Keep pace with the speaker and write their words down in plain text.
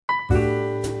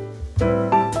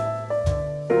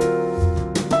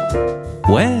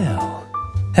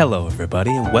Hello,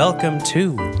 everybody, and welcome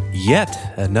to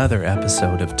yet another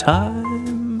episode of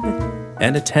Time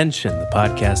and Attention, the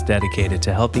podcast dedicated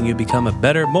to helping you become a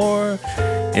better, more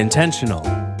intentional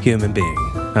human being.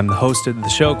 I'm the host of the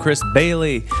show, Chris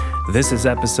Bailey. This is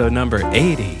episode number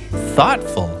 80,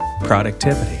 Thoughtful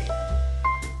Productivity.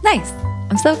 Nice.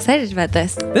 I'm so excited about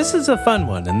this. This is a fun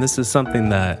one, and this is something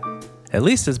that at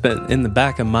least has been in the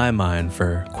back of my mind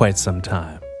for quite some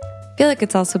time. I feel like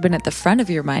it's also been at the front of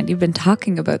your mind. You've been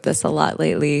talking about this a lot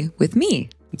lately with me.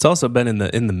 It's also been in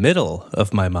the middle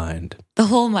of my mind. The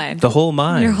whole mind. The whole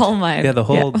mind. Your whole mind. Yeah, the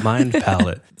whole mind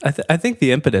palette. I think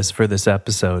the impetus for this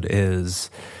episode is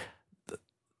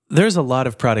there's a lot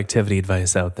of productivity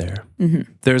advice out there.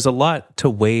 Mm-hmm. There's a lot to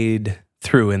wade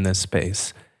through in this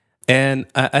space. And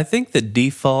I think the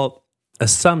default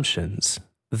assumptions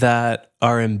that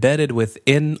are embedded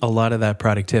within a lot of that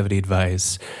productivity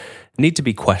advice need to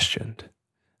be questioned.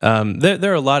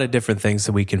 There are a lot of different things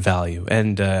that we can value,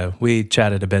 and we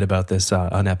chatted a bit about this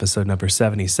on episode number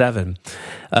 77.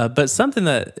 But something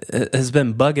that has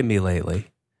been bugging me lately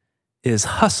is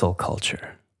hustle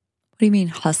culture. What do you mean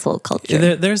hustle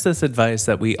culture? There's this advice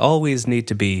that we always need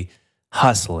to be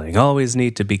hustling, always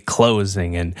need to be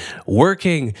closing and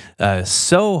working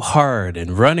so hard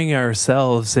and running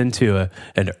ourselves into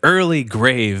an early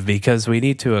grave because we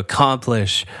need to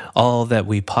accomplish all that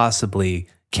we possibly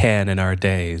can in our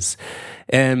days.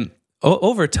 And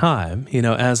over time,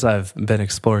 as I've been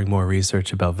exploring more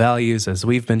research about values, as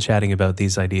we've been chatting about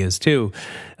these ideas too,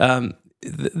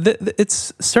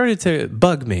 it's started to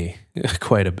bug me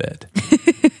quite a bit.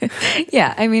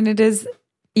 Yeah, I mean, it is.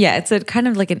 Yeah, it's a kind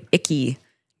of like an icky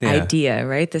idea,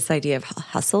 right? This idea of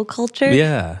hustle culture.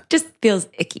 Yeah. Just feels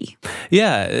icky.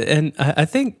 Yeah, and I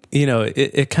think,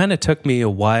 it kind of took me a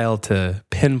while to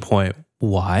pinpoint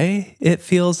why it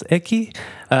feels icky.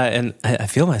 And I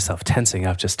feel myself tensing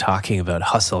up just talking about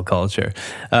hustle culture.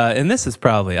 And this is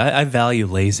probably, I value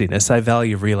laziness. I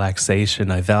value relaxation.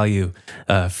 I value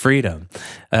freedom.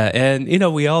 And,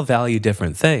 we all value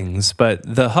different things. But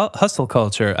the hustle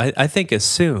culture, I think,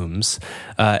 assumes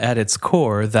at its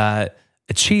core that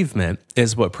achievement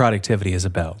is what productivity is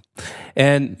about.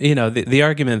 And, the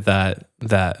argument that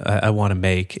I want to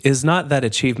make is not that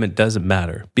achievement doesn't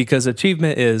matter, because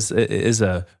achievement is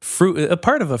a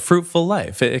part of a fruitful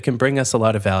life. It can bring us a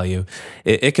lot of value.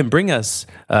 It can bring us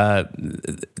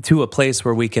to a place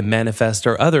where we can manifest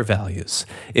our other values.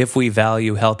 If we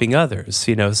value helping others,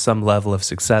 some level of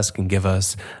success can give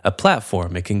us a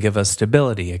platform. It can give us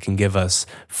stability. It can give us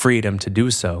freedom to do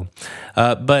so.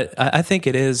 But I think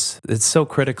it's so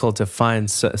critical to find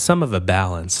some of a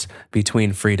balance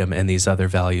between freedom and these other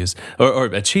values, or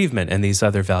achievement and these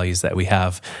other values that we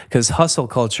have. Because hustle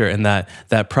culture and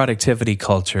that productivity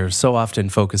culture so often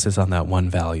focuses on that one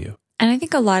value. And I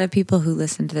think a lot of people who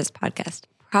listen to this podcast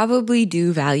probably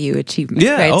do value achievement.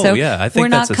 Yeah, right? I think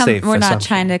that's a safe We're not assumption.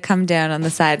 trying to come down on the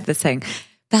side that's saying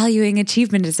valuing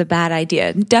achievement is a bad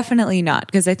idea. Definitely not,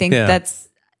 because I think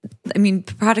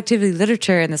productivity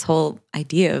literature and this whole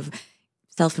idea of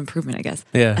self-improvement, I guess.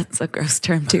 Yeah. That's a gross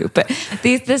term too. But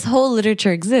this whole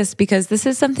literature exists because this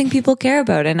is something people care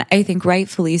about. And I think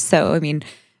rightfully so. I mean,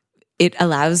 it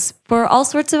allows for all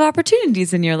sorts of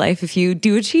opportunities in your life if you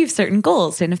do achieve certain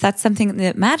goals. And if that's something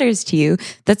that matters to you,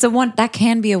 that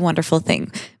can be a wonderful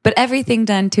thing. But everything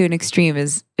done to an extreme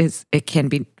it can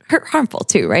be harmful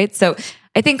too, right? So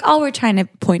I think all we're trying to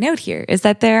point out here is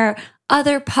that there are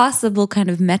other possible kind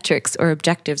of metrics or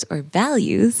objectives or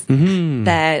values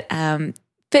that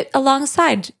fit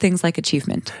alongside things like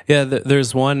achievement. Yeah,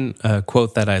 there's one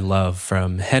quote that I love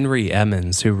from Henry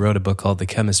Emmons, who wrote a book called The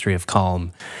Chemistry of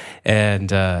Calm. And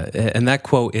that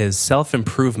quote is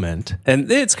self-improvement.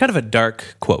 And it's kind of a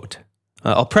dark quote.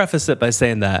 I'll preface it by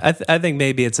saying that I think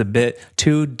maybe it's a bit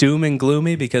too doom and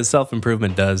gloomy, because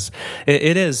self-improvement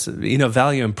it is,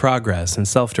 value and progress and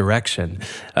self-direction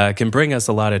can bring us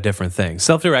a lot of different things.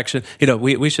 Self-direction,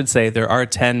 we should say there are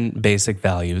 10 basic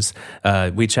values.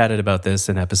 We chatted about this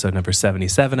in episode number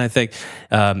 77, I think.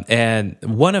 And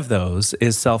one of those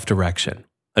is self-direction.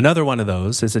 Another one of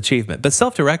those is achievement. But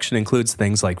self-direction includes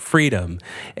things like freedom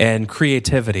and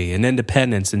creativity and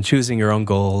independence and choosing your own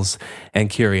goals and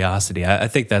curiosity. I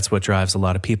think that's what drives a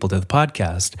lot of people to the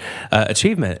podcast.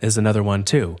 Achievement is another one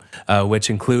too, which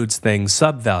includes things,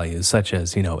 sub-values such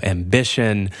as,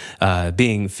 ambition,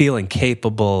 feeling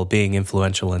capable, being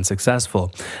influential and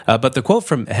successful. But the quote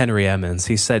from Henry Emmons,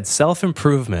 he said,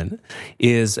 self-improvement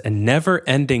is a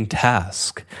never-ending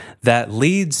task that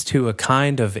leads to a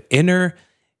kind of inner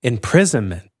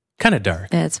imprisonment kind of dark.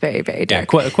 Yeah, it's very, very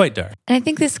dark. Yeah, quite dark. And I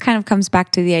think this kind of comes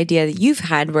back to the idea that you've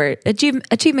had where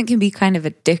achievement can be kind of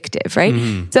addictive,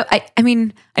 right? So, I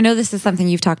mean, I know this is something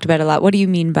you've talked about a lot. What do you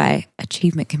mean by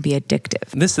achievement can be addictive?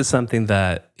 This is something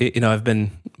that, I've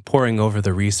been poring over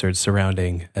the research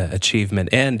surrounding achievement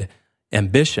and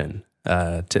ambition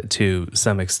to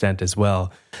some extent as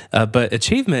well. But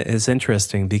achievement is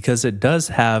interesting because it does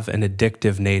have an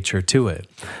addictive nature to it.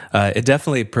 It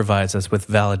definitely provides us with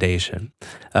validation.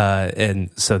 And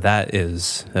so that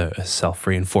is a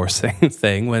self-reinforcing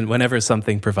thing. Whenever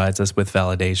something provides us with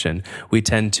validation, we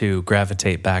tend to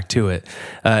gravitate back to it.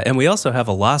 And we also have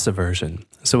a loss aversion.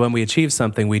 So when we achieve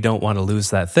something, we don't want to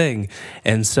lose that thing.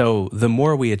 And so the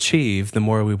more we achieve, the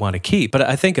more we want to keep. But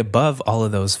I think above all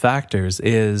of those factors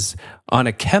is on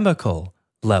a chemical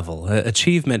level,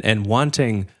 achievement and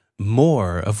wanting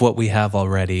more of what we have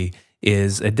already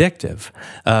is addictive.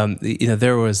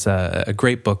 There was a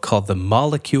great book called The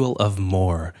Molecule of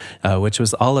More, which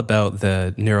was all about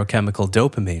the neurochemical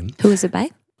dopamine. Who is it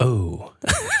by? Oh,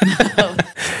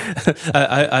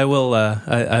 I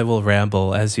will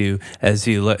ramble as you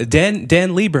look. Dan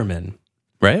Lieberman,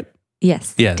 right?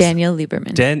 Yes. Daniel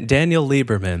Lieberman. Daniel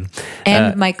Lieberman.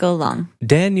 And Michael Long.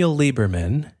 Daniel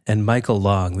Lieberman and Michael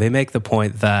Long, they make the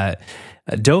point that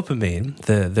dopamine,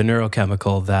 the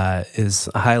neurochemical that is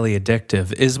highly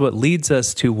addictive, is what leads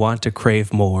us to want to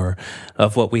crave more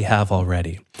of what we have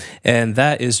already. And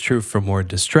that is true for more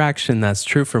distraction. That's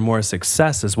true for more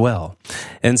success as well.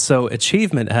 And so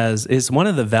achievement is one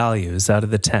of the values out of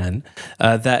the 10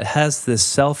 that has this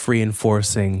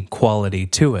self-reinforcing quality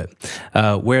to it,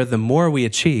 where the more we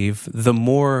achieve, the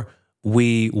more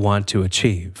we want to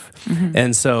achieve.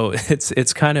 And so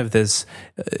it's kind of this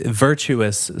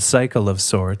virtuous cycle of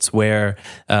sorts where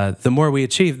the more we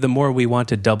achieve, the more we want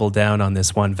to double down on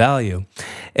this one value.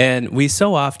 And we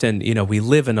so often, we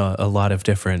live in a lot of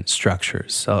different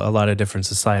structures, a lot of different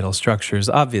societal structures,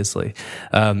 obviously.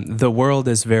 The world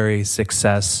is very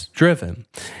success driven,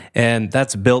 and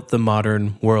that's built the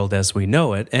modern world as we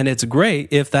know it. And it's great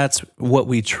if that's what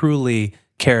we truly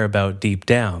care about deep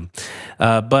down.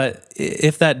 But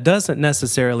if that doesn't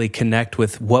necessarily connect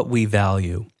with what we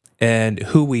value and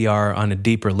who we are on a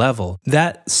deeper level,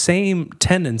 that same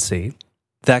tendency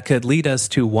that could lead us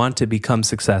to want to become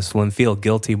successful and feel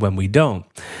guilty when we don't,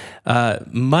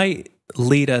 might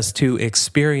lead us to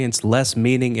experience less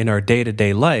meaning in our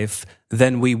day-to-day life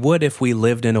than we would if we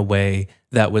lived in a way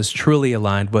that was truly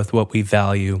aligned with what we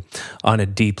value on a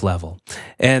deep level.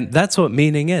 And that's what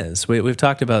meaning is. We've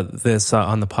talked about this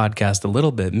on the podcast a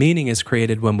little bit. Meaning is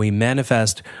created when we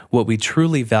manifest what we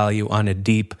truly value on a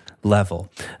deep level.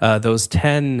 Those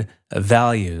 10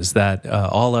 values that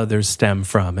all others stem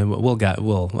from, and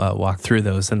we'll walk through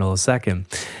those in a second.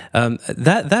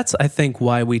 That's, I think,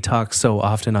 why we talk so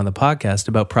often on the podcast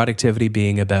about productivity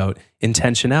being about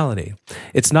intentionality.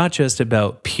 It's not just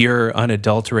about pure,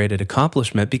 unadulterated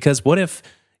accomplishment, because what if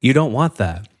you don't want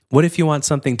that? What if you want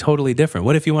something totally different?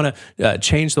 What if you want to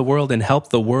change the world and help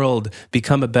the world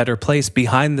become a better place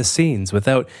behind the scenes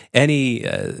without any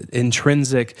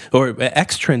intrinsic or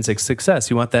extrinsic success?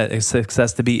 You want that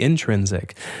success to be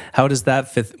intrinsic. How does that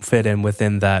fit in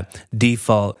within that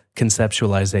default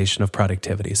conceptualization of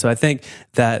productivity? So I think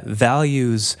that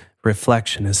values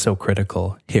reflection is so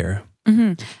critical here.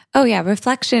 Mm-hmm. Oh yeah,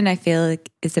 reflection I feel like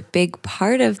is a big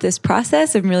part of this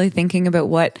process and really thinking about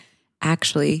what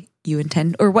actually you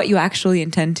intend or what you actually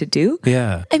intend to do.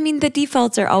 Yeah. I mean, the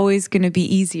defaults are always going to be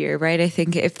easier, right? I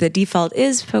think if the default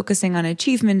is focusing on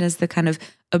achievement as the kind of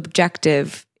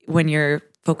objective when you're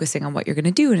focusing on what you're going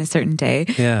to do in a certain day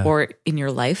or in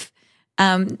your life,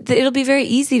 it'll be very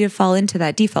easy to fall into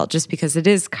that default just because it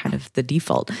is kind of the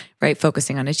default, right?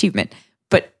 Focusing on achievement.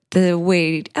 But the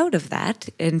way out of that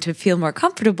and to feel more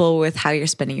comfortable with how you're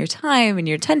spending your time and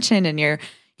your attention and your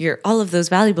all of those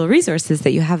valuable resources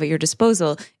that you have at your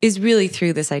disposal is really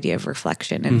through this idea of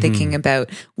reflection and thinking about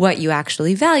what you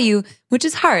actually value, which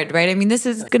is hard, right? I mean, this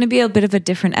is going to be a bit of a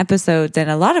different episode than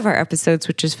a lot of our episodes,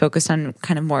 which is focused on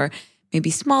kind of more maybe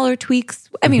smaller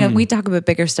tweaks. I mean, we talk about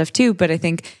bigger stuff too, but I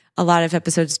think a lot of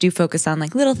episodes do focus on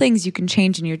like little things you can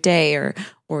change in your day or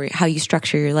how you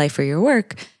structure your life or your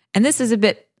work. And this is a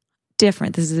bit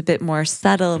different. This is a bit more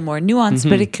subtle and more nuanced,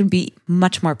 but it can be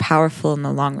much more powerful in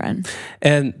the long run.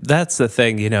 And that's the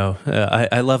thing,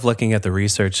 I love looking at the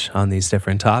research on these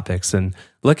different topics and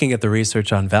looking at the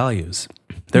research on values.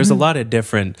 There's a lot of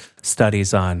different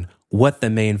studies on what the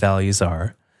main values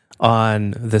are,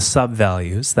 on the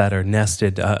sub-values that are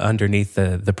nested underneath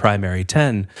the primary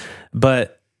 10.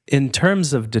 But in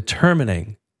terms of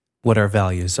determining what our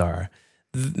values are,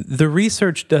 the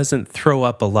research doesn't throw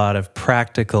up a lot of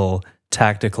practical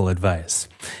tactical advice.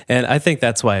 And I think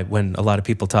that's why when a lot of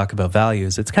people talk about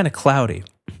values, it's kind of cloudy,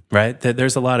 right?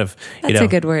 There's a lot of, That's a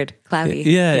good word, cloudy.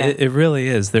 Yeah, it really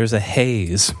is. There's a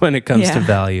haze when it comes to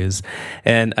values.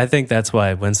 And I think that's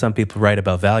why when some people write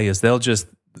about values, they'll just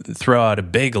throw out a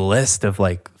big list of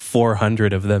like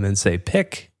 400 of them and say,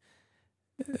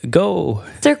 go.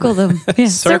 Circle them. Yeah.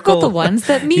 Circle the ones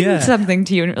that mean Yeah. something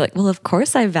to you. And you're like, well, of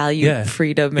course I value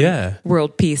freedom and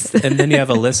world peace. And then you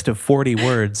have a list of 40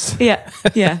 words. Yeah.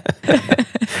 Yeah.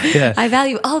 I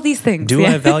value all these things. Do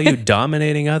I value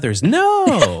dominating others?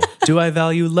 No. Do I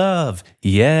value love?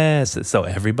 Yes. So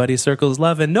everybody circles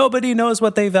love and nobody knows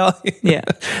what they value. Yeah.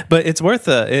 But it's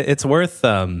worth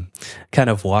kind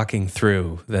of walking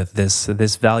through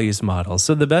this values model.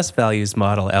 So the best values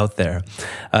model out there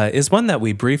is one that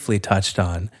we briefly touched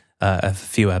on a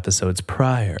few episodes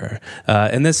prior.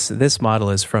 And this model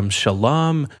is from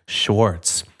Shalom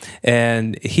Schwartz.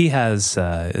 And he has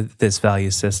this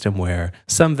value system where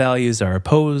some values are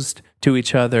opposed to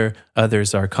each other,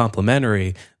 others are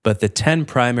complementary, but the 10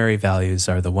 primary values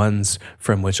are the ones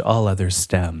from which all others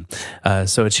stem.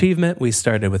 So achievement, we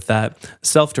started with that.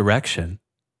 Self-direction,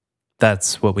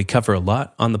 that's what we cover a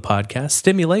lot on the podcast.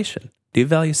 Stimulation. Do you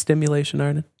value stimulation,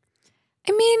 Arden?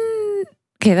 I mean,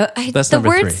 okay, That's the number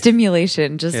word 3.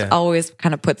 Stimulation just always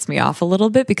kind of puts me off a little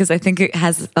bit because I think it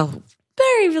has a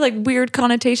very like weird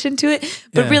connotation to it.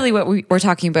 But really what we're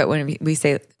talking about when we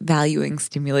say valuing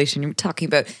stimulation, you're talking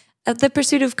about the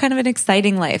pursuit of kind of an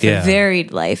exciting life, a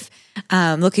varied life,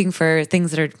 looking for things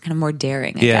that are kind of more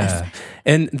daring, I guess.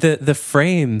 And the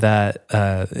frame that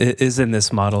is in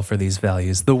this model for these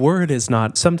values, the word is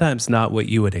sometimes not what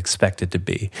you would expect it to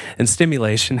be. And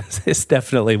stimulation is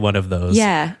definitely one of those.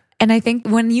 Yeah. And I think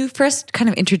when you first kind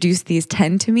of introduced these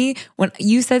 10 to me, when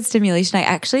you said stimulation, I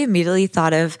actually immediately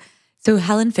thought of, so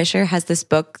Helen Fisher has this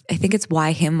book, I think it's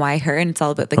Why Him, Why Her, and it's all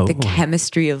about like the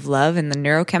chemistry of love and the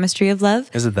neurochemistry of love.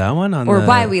 Is it that one? Or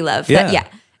Why We Love. Yeah.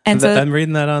 And so I'm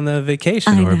reading that on the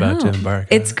vacation we're about to embark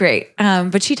on. It's great.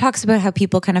 But she talks about how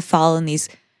people kind of fall in these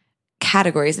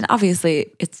categories. And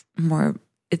obviously it's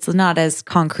not as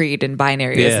concrete and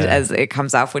binary as it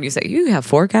comes off when you say you have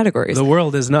 4 categories. The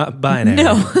world is not binary.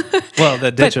 No. Well,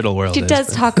 the digital world She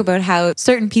does talk about how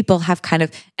certain people have kind of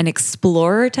an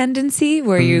explorer tendency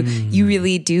where you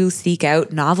really do seek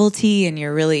out novelty and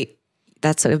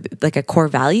that's like a core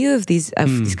value of these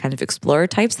kind of explorer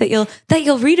types that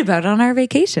you'll read about on our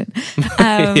vacation.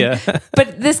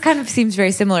 But this kind of seems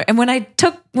very similar. And when I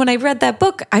read that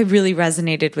book, I really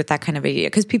resonated with that kind of idea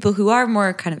because people who are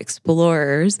more kind of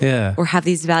explorers or have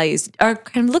these values are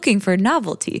kind of looking for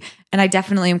novelty. And I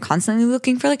definitely am constantly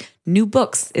looking for like new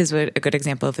books is a good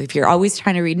example of if you're always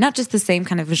trying to read not just the same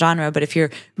kind of genre, but if you're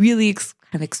really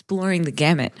kind of exploring the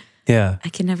gamut. Yeah. I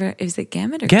can never, is it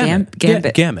gamut or Gambit?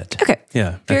 Gambit. Okay.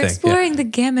 Yeah. If you're exploring the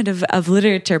gamut of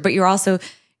literature, but you're also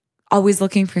always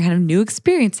looking for kind of new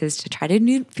experiences to try to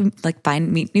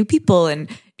meet new people and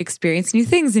experience new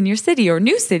things in your city or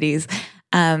new cities.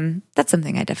 That's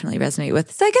something I definitely resonate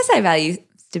with. So I guess I value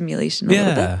stimulation a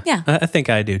little bit. Yeah. I think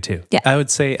I do too. Yeah. I would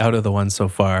say out of the ones so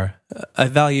far, I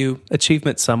value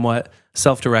achievement somewhat,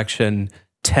 self-direction,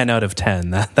 10 out of 10.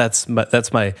 That's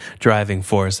my driving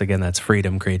force. Again, that's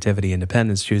freedom, creativity,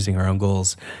 independence, choosing our own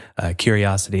goals,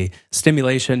 curiosity,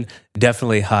 stimulation,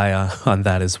 definitely high on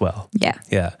that as well. Yeah.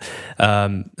 Yeah.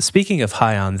 Speaking of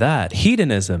high on that,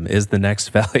 hedonism is the next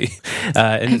value.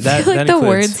 And I feel like the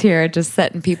words here are just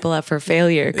setting people up for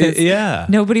failure because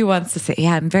nobody wants to say,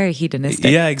 yeah, I'm very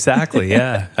hedonistic. Yeah, exactly.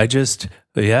 Yeah.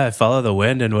 I follow the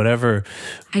wind in whatever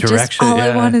direction. All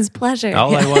I want is pleasure.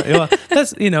 All I want. Well,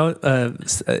 that's,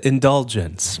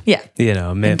 indulgence. Yeah.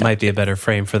 Might be a better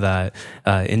frame for that.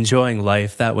 Enjoying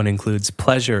life. That one includes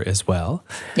pleasure as well.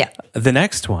 Yeah. The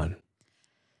next one,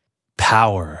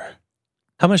 power.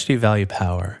 How much do you value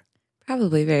power?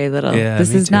 Probably very little. Yeah,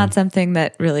 this is too. not something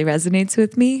that really resonates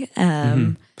with me.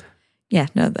 Yeah,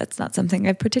 no, that's not something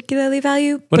I particularly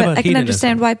value. But I can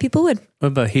understand why people would. What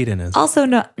about hedonism? Also,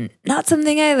 not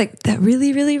something I like that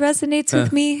really, really resonates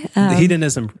with me.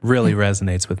 Hedonism really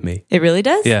resonates with me. It really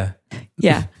does? Yeah.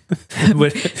 Yeah.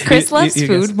 Chris loves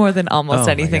food more than almost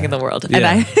anything in the world. Yeah. And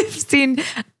I've seen,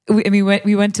 we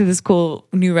went to this cool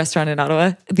new restaurant in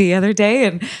Ottawa the other day,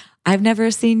 and I've never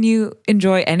seen you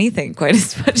enjoy anything quite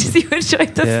as much as you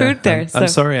enjoyed the food there. I'm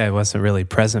sorry I wasn't really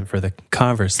present for the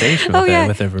conversation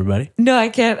with everybody. No, I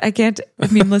can't. I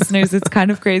mean, listeners, it's kind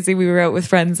of crazy. We were out with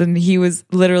friends and he was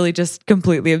literally just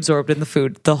completely absorbed in the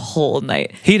food the whole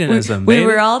night. Hedonism. We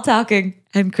were all talking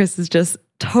and Chris is just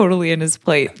totally in his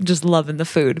plate, just loving the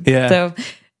food. Yeah. So,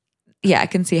 yeah, I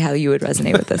can see how you would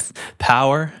resonate with this.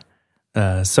 Power,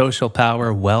 social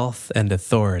power, wealth, and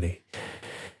authority.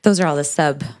 Those are all the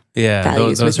sub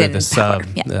values those are within the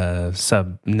power.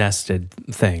 sub-nested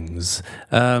things.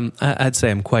 I'd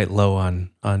say I'm quite low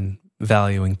on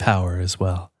valuing power as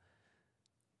well.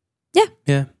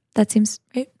 Yeah. That seems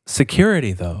right.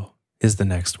 Security, though, is the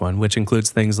next one, which includes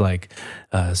things like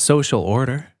social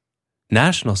order,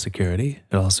 national security.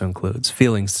 It also includes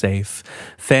feeling safe,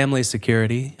 family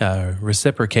security,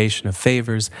 reciprocation of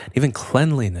favors, even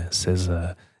cleanliness is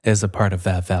a part of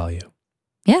that value.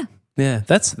 Yeah. Yeah,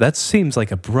 that seems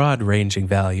like a broad-ranging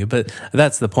value, but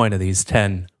that's the point of these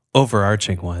 10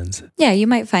 overarching ones. Yeah, you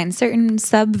might find certain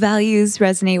sub-values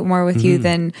resonate more with you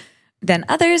than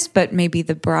others, but maybe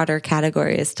the broader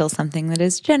category is still something that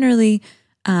is generally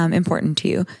important to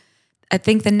you. I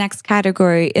think the next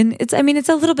category, and it's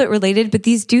a little bit related, but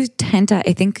these do tend to,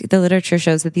 I think the literature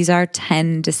shows that these are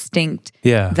 10 distinct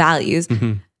values.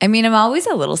 I mean, I'm always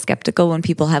a little skeptical when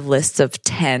people have lists of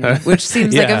 10, which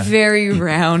seems like a very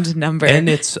round number. And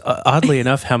it's oddly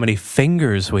enough how many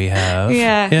fingers we have.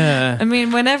 Yeah. I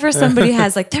mean, whenever somebody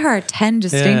has like, there are 10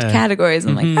 distinct categories,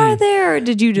 I'm like, are there, or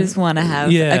did you just want to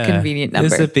have a convenient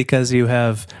number? Is it because you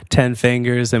have 10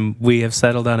 fingers and we have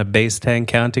settled on a base 10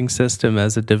 counting system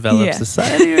as a developed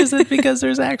society, or is it because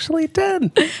there's actually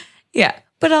 10? Yeah.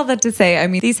 But all that to say, I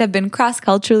mean, these have been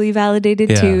cross-culturally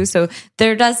validated too. So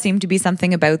there does seem to be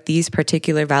something about these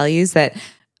particular values that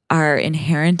are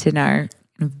inherent in our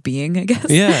being, I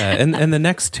guess. Yeah, and the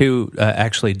next two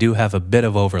actually do have a bit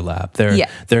of overlap.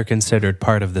 They're considered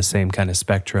part of the same kind of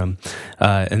spectrum.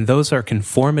 And those are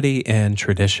conformity and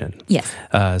tradition. Yes.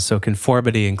 So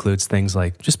conformity includes things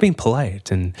like just being polite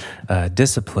and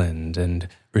disciplined and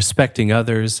respecting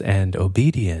others, and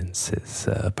obedience is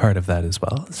part of that as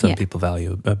well. Some people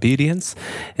value obedience.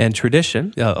 And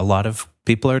tradition, a lot of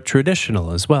people are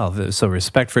traditional as well. So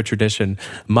respect for tradition,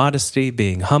 modesty,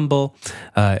 being humble,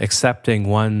 accepting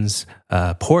one's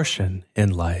portion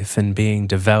in life, and being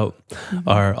devout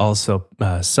are also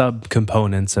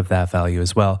subcomponents of that value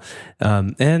as well.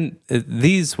 And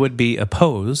these would be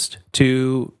opposed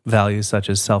to values such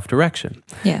as self-direction.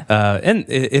 Yeah. And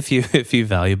if you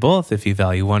value both, if you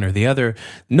value one or the other,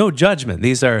 no judgment.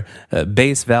 These are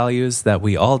base values that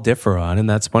we all differ on, and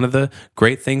that's one of the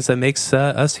great things that makes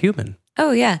us human.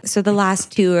 Oh, yeah. So the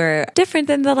last two are different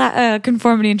than the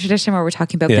conformity and tradition, where we're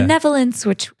talking about benevolence,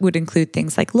 which would include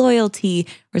things like loyalty,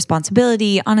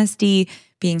 responsibility, honesty,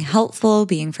 being helpful,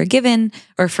 being forgiving,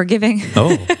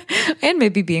 and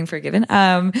maybe being forgiven.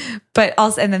 But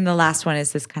also, and then the last one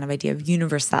is this kind of idea of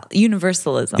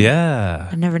universalism. Yeah.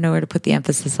 I never know where to put the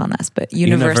emphasis on this, but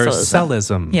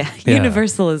universalism.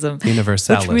 Universalism.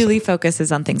 Universalism. Which really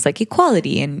focuses on things like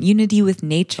equality and unity with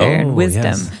nature and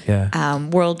wisdom. Yes.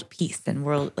 World peace and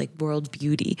world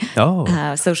beauty.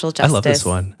 Social justice. I love this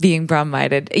one. Being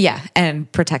broad-minded. Yeah.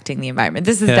 And protecting the environment.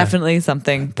 This is definitely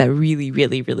something that really,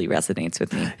 really, really resonates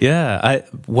with me. Yeah.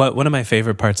 One of my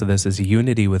favorite parts of this is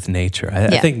unity with nature.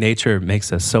 I think nature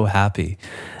makes us so happy.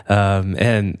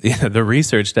 And the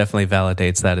research definitely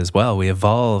validates that as well. We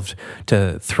evolved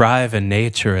to thrive in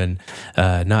nature and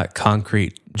not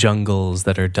concrete jungles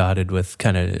that are dotted with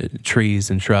kind of trees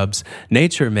and shrubs.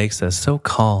 Nature makes us so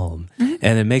calm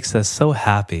and it makes us so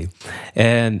happy.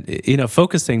 And,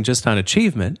 focusing just on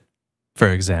achievement, for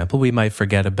example, we might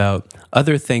forget about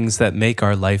other things that make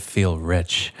our life feel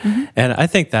rich. And I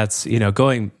think that's,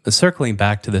 circling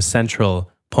back to the central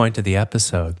point of the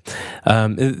episode.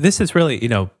 This is really,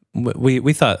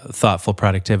 we thought thoughtful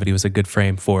productivity was a good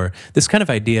frame for this kind of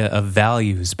idea of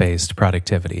values-based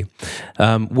productivity,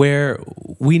 where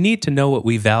we need to know what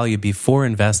we value before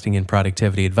investing in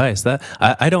productivity advice. That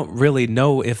I don't really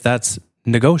know if that's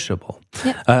negotiable.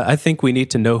 I think we need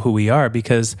to know who we are,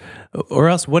 because, or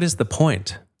else what is the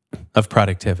point of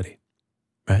productivity,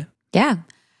 right? Yeah.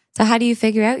 So how do you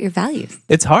figure out your values?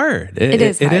 It's hard. It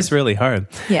is really hard.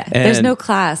 Yeah. There's no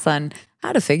class on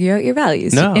how to figure out your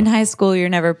values. No. In high school, you're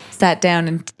never sat down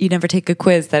and you never take a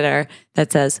quiz that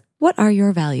says, what are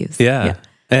your values? Yeah.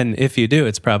 And if you do,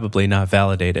 it's probably not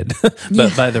validated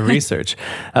by the research.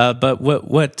 But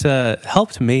what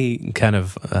helped me kind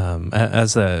of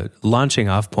as a launching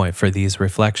off point for these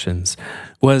reflections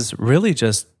was really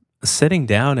just sitting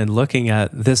down and looking at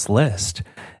this list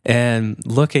and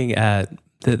looking at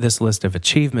this list of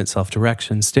achievement,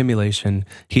 self-direction, stimulation,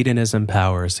 hedonism,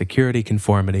 power, security,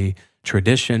 conformity,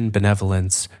 tradition,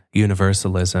 benevolence,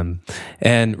 universalism,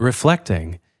 and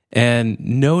reflecting and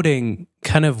noting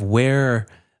kind of where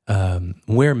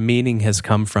meaning has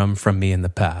come from me in the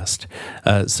past.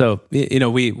 So,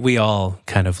 we all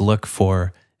kind of look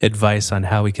for advice on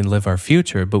how we can live our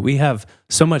future, but we have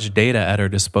so much data at our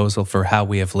disposal for how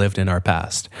we have lived in our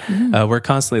past. We're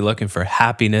constantly looking for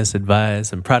happiness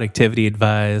advice and productivity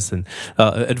advice and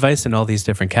advice in all these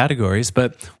different categories,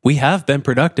 but we have been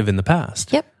productive in the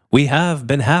past. Yep. We have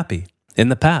been happy in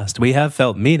the past. We have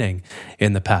felt meaning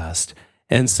in the past.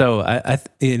 And so,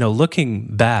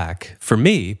 looking back for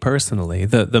me personally,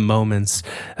 the moments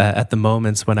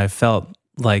when I felt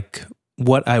like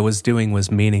what I was doing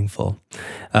was meaningful,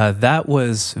 that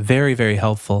was very, very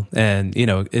helpful. And,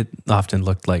 it often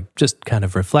looked like just kind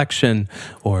of reflection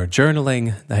or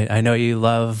journaling. I know you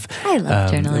love. I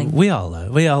love journaling. We all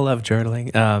love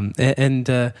journaling.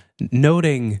 And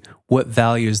noting what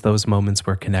values those moments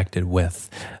were connected with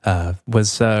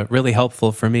was really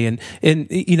helpful for me.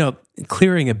 And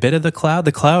clearing a bit of the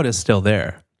cloud is still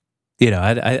there.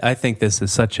 I think this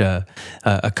is such a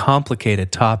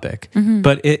complicated topic,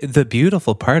 but the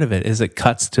beautiful part of it is it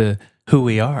cuts to who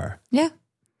we are. Yeah.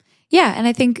 Yeah. And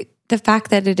I think the fact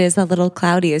that it is a little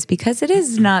cloudy is because it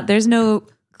is not, there's no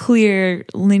clear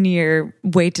linear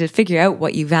way to figure out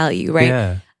what you value, right?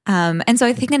 Yeah. And so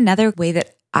I think another way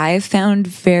that I've found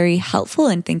very helpful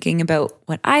in thinking about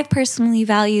what I personally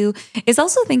value is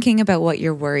also thinking about what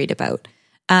you're worried about.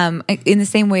 In the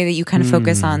same way that you kind of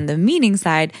focus on the meaning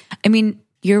side, I mean,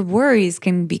 your worries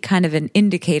can be kind of an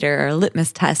indicator or a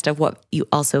litmus test of what you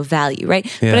also value, right?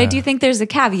 Yeah. But I do think there's a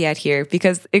caveat here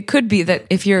because it could be that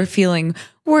if you're feeling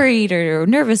worried or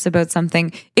nervous about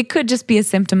something, it could just be a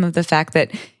symptom of the fact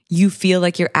that you feel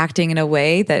like you're acting in a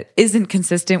way that isn't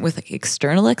consistent with like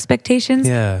external expectations,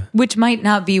 which might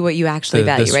not be what you actually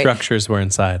value, the right? structures we're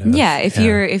inside of. Yeah,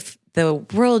 if the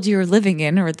world you're living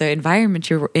in or the environment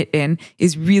you're in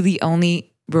is really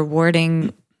only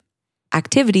rewarding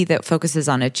activity that focuses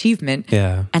on achievement,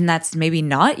 and that's maybe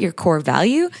not your core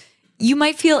value, you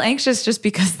might feel anxious just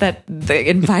because that the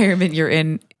environment you're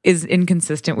in is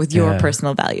inconsistent with your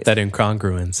personal values. That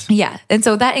incongruence. Yeah. And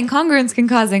so that incongruence can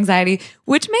cause anxiety,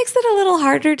 which makes it a little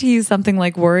harder to use something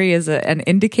like worry as an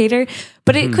indicator.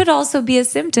 But it could also be a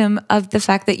symptom of the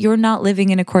fact that you're not living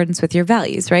in accordance with your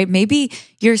values, right? Maybe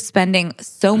you're spending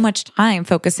so much time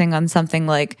focusing on something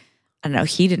like, I don't know,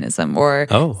 hedonism or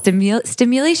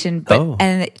stimulation, but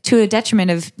and to a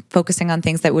detriment of focusing on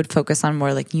things that would focus on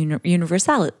more like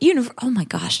universalism,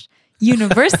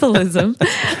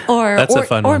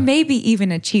 or maybe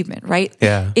even achievement, right?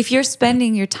 Yeah. If you're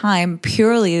spending your time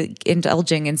purely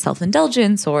indulging in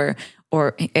self-indulgence or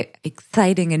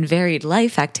exciting and varied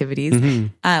life activities,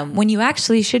 when you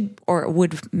actually should or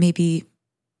would maybe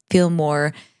feel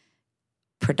more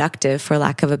productive, for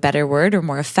lack of a better word, or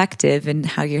more effective in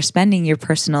how you're spending your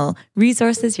personal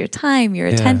resources, your time, your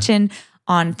attention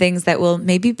on things that will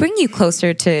maybe bring you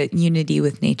closer to unity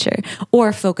with nature,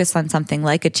 or focus on something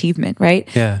like achievement, right?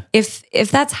 Yeah.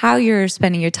 If that's how you're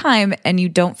spending your time and you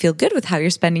don't feel good with how you're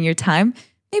spending your time,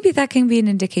 maybe that can be an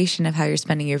indication of how you're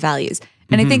spending your values.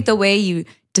 And I think the way you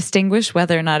distinguish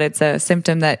whether or not it's a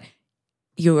symptom that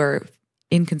you're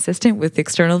inconsistent with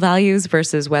external values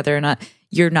versus whether or not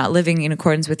you're not living in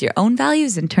accordance with your own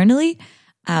values internally,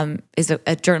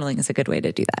 journaling is a good way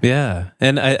to do that. Yeah.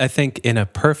 And I think in a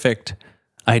perfect,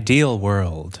 ideal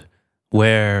world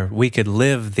where we could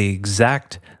live the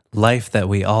exact life that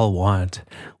we all want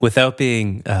without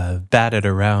being batted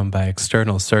around by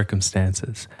external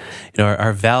circumstances,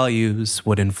 our values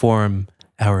would inform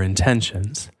our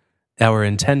intentions. Our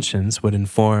intentions would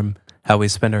inform how we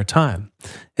spend our time.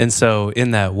 And so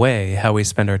in that way, how we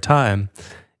spend our time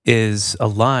is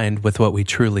aligned with what we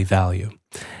truly value.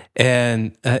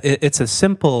 And it's a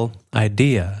simple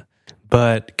idea,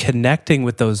 but connecting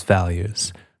with those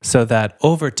values so that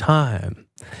over time,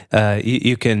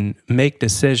 you can make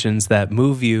decisions that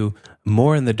move you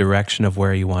more in the direction of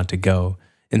where you want to go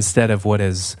instead of what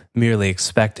is merely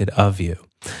expected of you.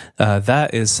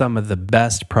 That is some of the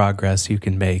best progress you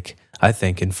can make, I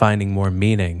think, in finding more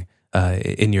meaning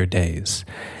in your days.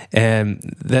 And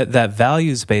that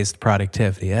values-based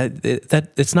productivity,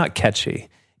 that it's not catchy,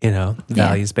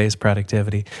 values-based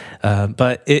productivity.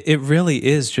 But it really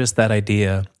is just that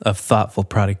idea of thoughtful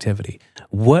productivity.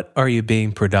 What are you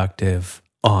being productive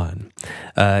on?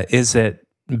 Is it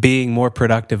being more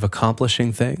productive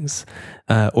accomplishing things?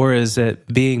 Or is it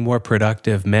being more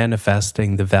productive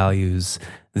manifesting the values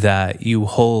that you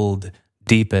hold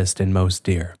deepest and most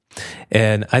dear?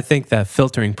 And I think that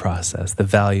filtering process, the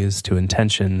values to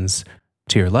intentions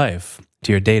to your life,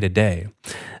 to your day-to-day,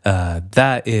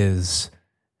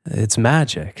 it's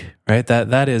magic, right?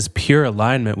 That is pure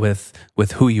alignment with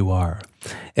who you are.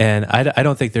 And I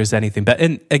don't think there's anything better.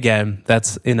 And again,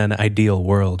 that's in an ideal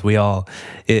world. We all,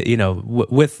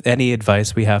 with any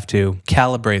advice, we have to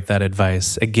calibrate that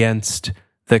advice against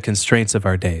the constraints of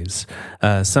our days.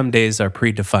 Some days are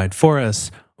predefined for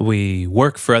us. We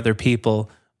work for other people.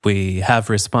 We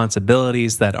have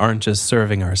responsibilities that aren't just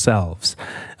serving ourselves.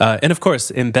 And of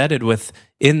course, embedded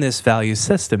within this value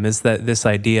system is that this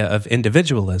idea of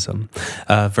individualism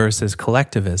versus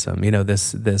collectivism.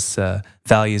 This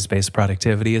values-based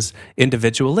productivity is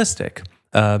individualistic.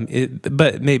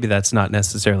 But maybe that's not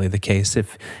necessarily the case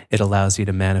if it allows you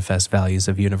to manifest values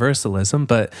of universalism.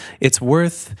 But it's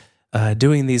worth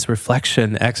doing these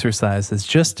reflection exercises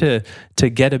just to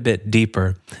get a bit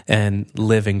deeper and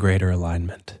live in greater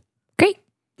alignment. Great.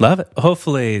 Love it.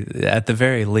 Hopefully, at the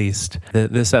very least,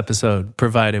 this episode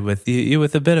provided with you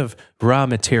with a bit of raw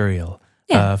material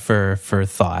for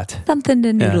thought. Something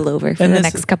to noodle over for the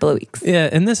next couple of weeks. Yeah,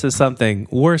 and this is something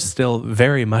we're still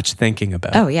very much thinking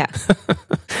about. Oh, yeah.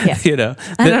 Yeah.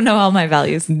 I don't know all my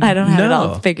values. I don't have it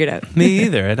all figured out. Me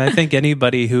either. And I think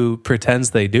anybody who pretends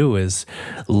they do is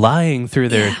lying through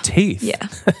their teeth. Yeah.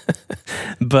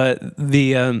 But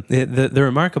the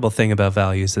remarkable thing about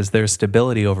values is their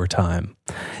stability over time.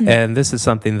 And this is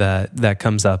something that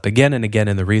comes up again and again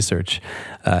in the research.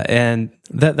 And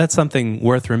that's something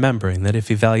worth remembering, that if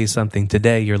you value something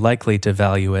today, you're likely to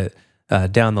value it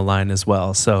down the line as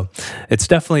well. So it's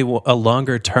definitely a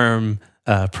longer term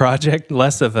project,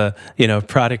 less of a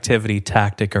productivity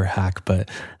tactic or hack, but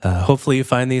hopefully you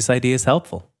find these ideas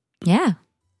helpful. Yeah.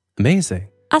 Amazing.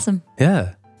 Awesome.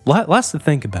 Yeah. Lots to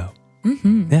think about.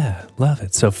 Mm-hmm. Yeah, love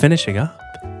it. So finishing up,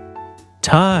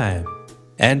 time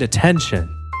and attention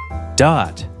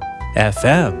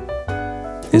 .fm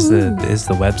is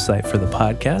the website for the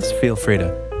podcast. Feel free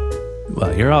to,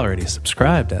 well, you're already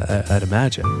subscribed, I'd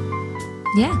imagine.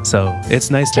 Yeah. So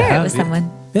it's nice to have share it with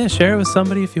someone. Yeah, share it with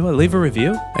somebody if you want. Leave a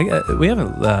review. We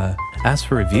haven't asked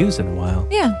for reviews in a while.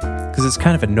 Yeah. Because it's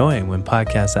kind of annoying when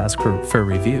podcasts ask for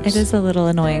reviews. It is a little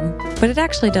annoying, but it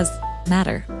actually does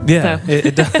matter. Yeah, so.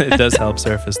 it does help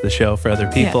surface the show for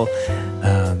other people.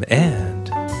 Yeah. And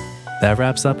that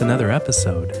wraps up another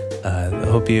episode. I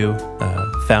hope you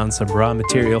found some raw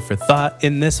material for thought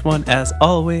in this one. As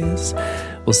always,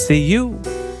 we'll see you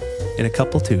in a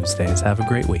couple Tuesdays. Have a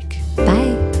great week. Bye.